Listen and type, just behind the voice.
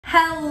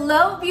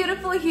Hello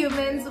beautiful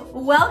humans,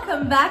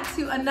 welcome back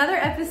to another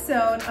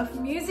episode of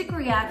Music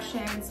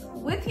Reactions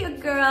with your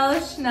girl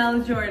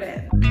Chanel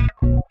Jordan.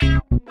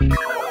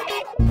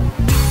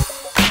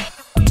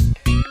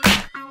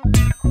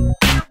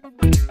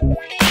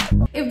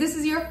 If this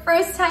is your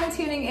first time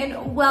tuning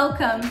in,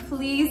 welcome.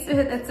 Please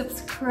hit that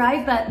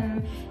subscribe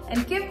button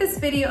and give this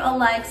video a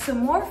like so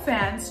more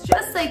fans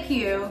just like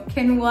you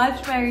can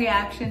watch my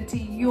reaction to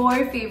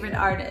your favorite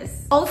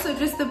artists. Also,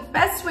 just the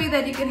best way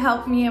that you can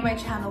help me and my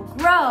channel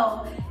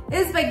grow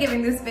is by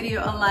giving this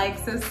video a like,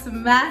 so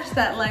smash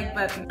that like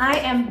button. I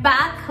am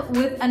back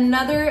with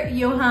another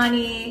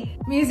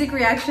Yohani music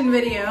reaction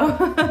video.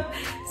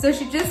 So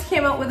she just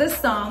came out with a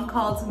song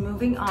called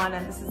Moving On,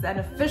 and this is an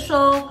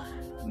official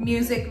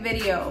music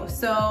video.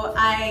 So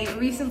I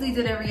recently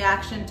did a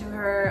reaction to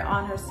her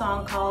on her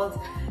song called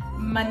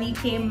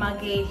Manike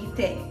Mage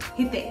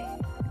Hite.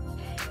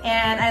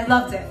 And I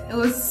loved it. It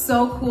was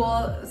so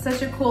cool,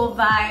 such a cool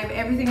vibe.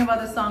 Everything about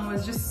the song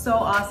was just so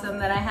awesome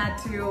that I had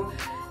to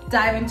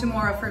dive into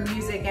more of her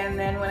music. And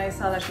then when I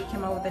saw that she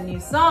came out with a new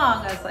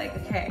song, I was like,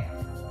 okay,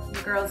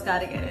 the girl's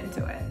gotta get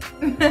into it.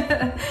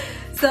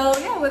 So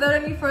yeah, without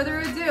any further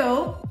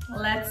ado,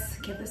 let's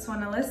give this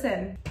one a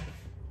listen.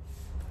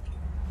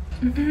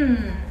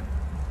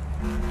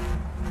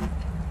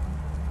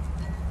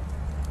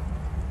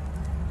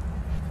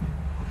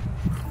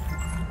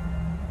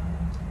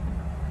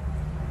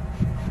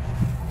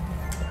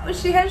 Oh,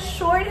 she has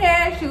short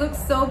hair. She looks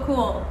so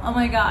cool. Oh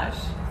my gosh.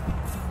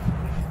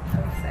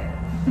 I'm excited.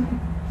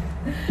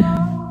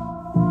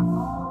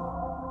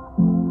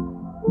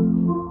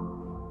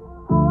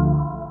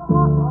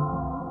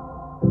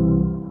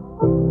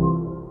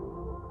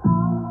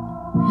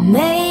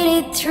 Made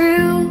it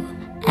through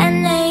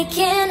an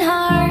aching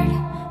heart,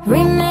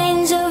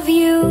 remains of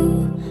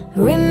you,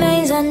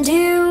 remains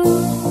undue.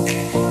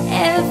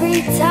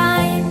 Every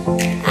time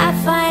I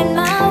find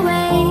my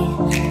way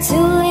to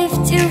live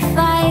to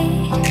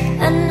fight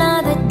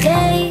another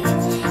day,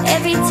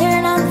 every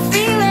turn on the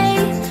freeway,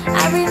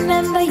 I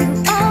remember you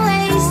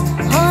always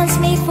haunts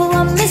me for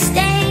a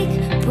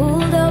mistake,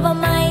 pulled over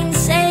my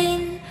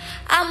insane.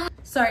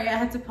 Sorry, I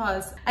had to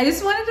pause. I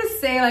just wanted to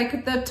say,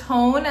 like, the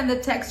tone and the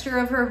texture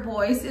of her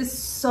voice is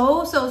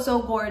so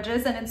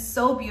gorgeous, and it's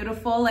so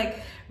beautiful.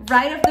 Like,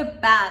 right off the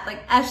bat,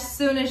 like, as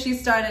soon as she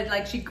started,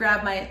 like, she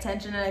grabbed my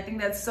attention, and I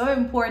think that's so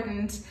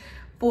important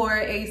for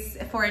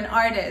an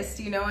artist,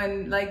 you know,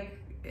 and like,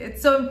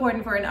 it's so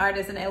important for an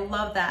artist, and I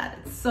love that.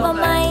 It's so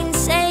good. My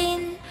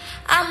insane,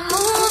 I'm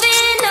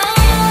moving on.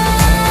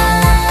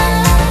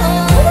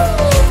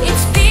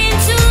 It's been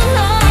too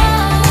long.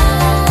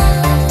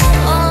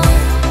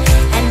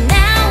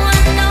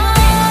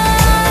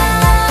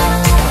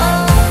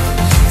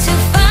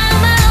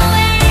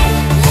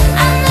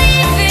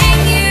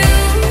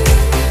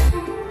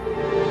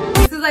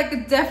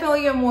 Like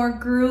definitely a more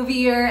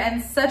groovier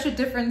and such a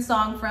different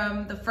song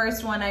from the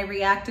first one I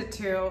reacted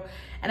to,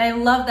 and I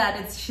love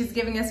that she's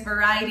giving us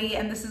variety,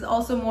 and this is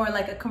also more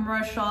like a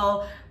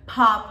commercial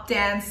pop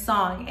dance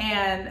song,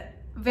 and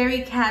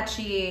very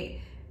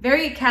catchy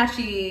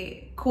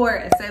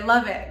chorus. I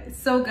love it.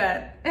 It's so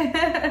good.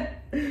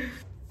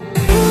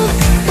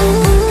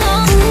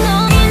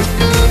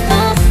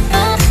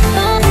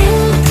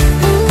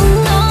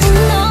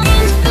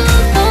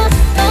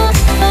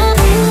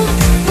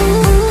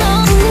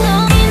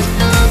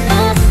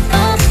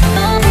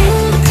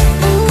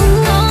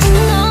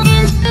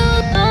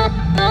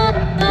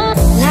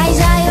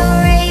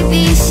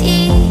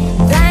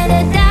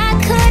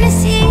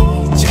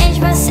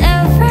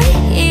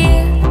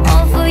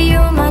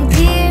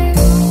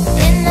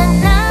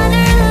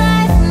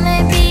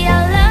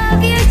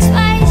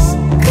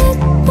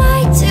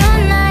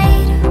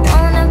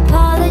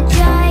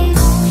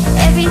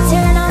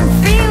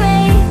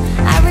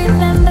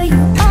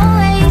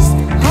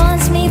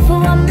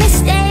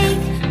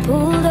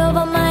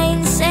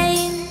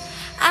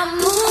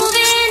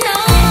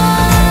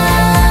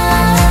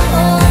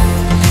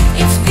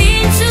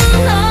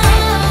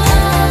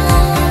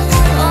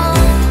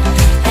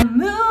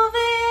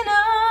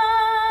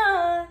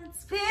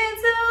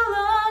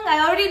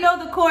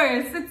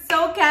 It's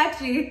so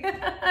catchy.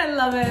 I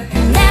love it.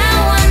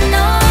 Now I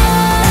know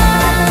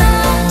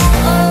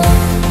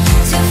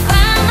to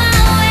find my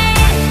way.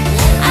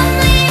 I'm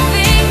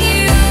leaving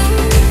you.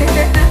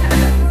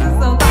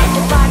 So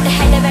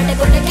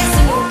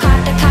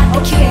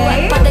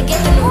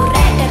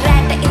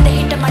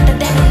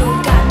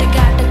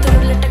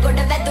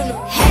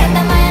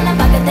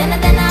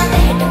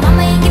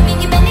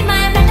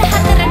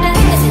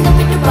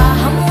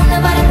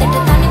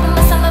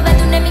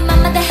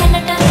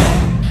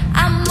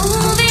I'm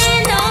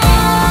moving on.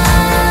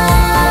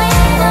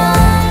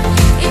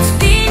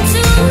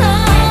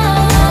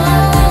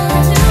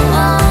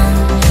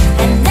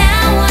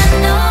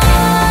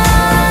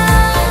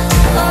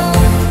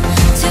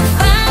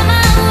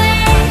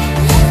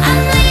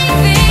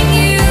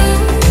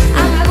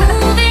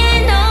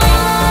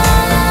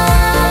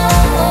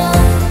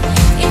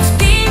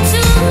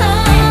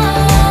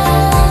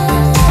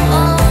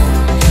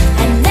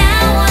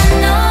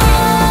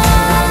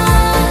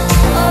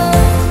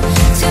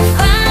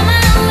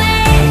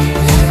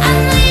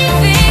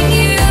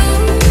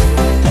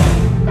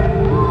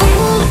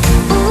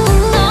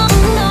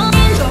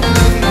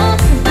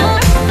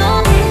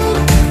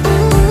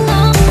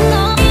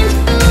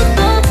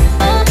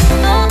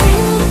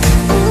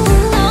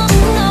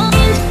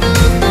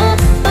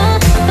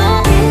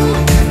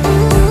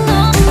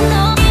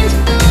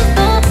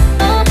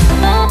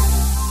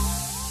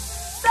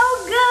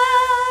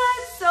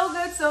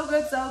 so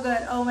good, so good.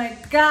 Oh my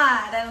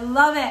God, I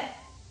love it.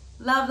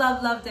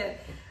 Loved it.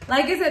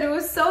 Like I said, it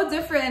was so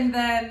different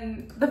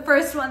than the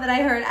first one that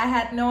I heard. I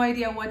had no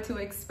idea what to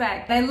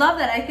expect. And I love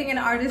that. I think an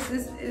artist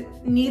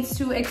needs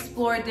to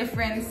explore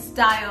different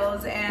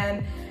styles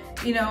and,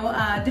 you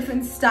know,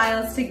 different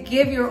styles to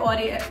give your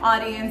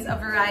audience a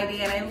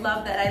variety. And I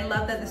love that. I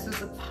love that this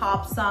was a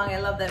pop song. I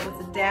love that it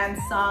was a dance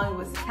song. It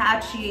was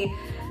catchy.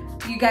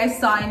 You guys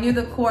saw, I knew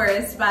the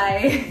chorus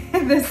by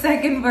the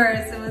second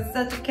verse. It was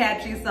such a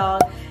catchy song,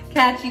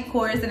 catchy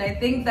chorus, and I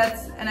think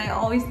that's, and I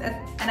always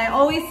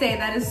say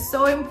that is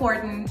so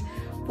important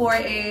for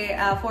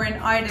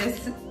an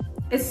artist,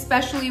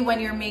 especially when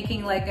you're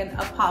making like a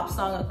pop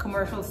song, a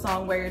commercial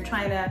song where you're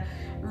trying to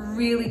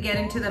really get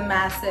into the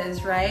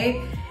masses,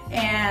 right?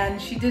 And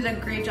she did a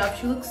great job.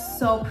 She looks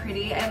so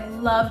pretty. I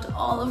loved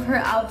all of her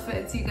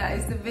outfits, you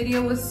guys. The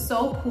video was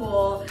so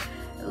cool.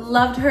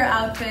 Loved her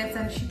outfits,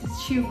 and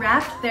she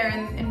rapped there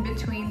in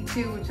between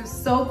too, which is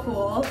so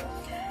cool.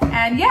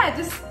 And yeah,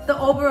 just the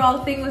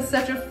overall thing was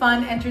such a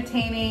fun,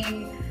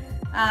 entertaining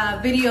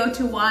video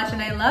to watch,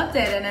 and I loved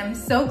it. And I'm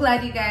so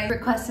glad you guys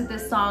requested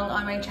this song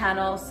on my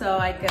channel so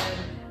I could,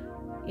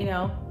 you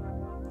know,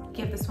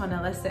 give this one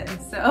a listen.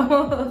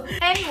 So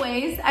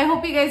anyways, I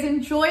hope you guys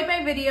enjoyed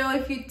my video.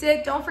 If you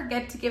did, don't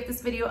forget to give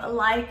this video a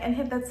like and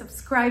hit that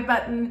subscribe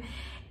button.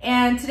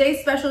 And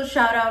today's special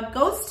shout out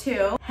goes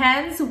to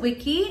Hans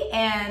Wiki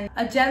and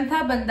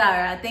Ajantha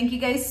Bandara. Thank you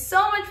guys so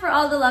much for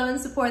all the love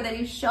and support that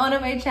you've shown on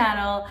my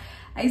channel.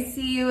 I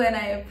see you and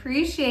I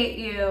appreciate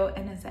you.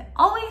 And as I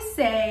always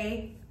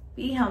say,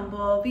 be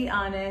humble, be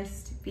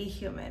honest, be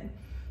human.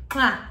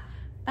 Mwah.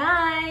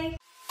 Bye.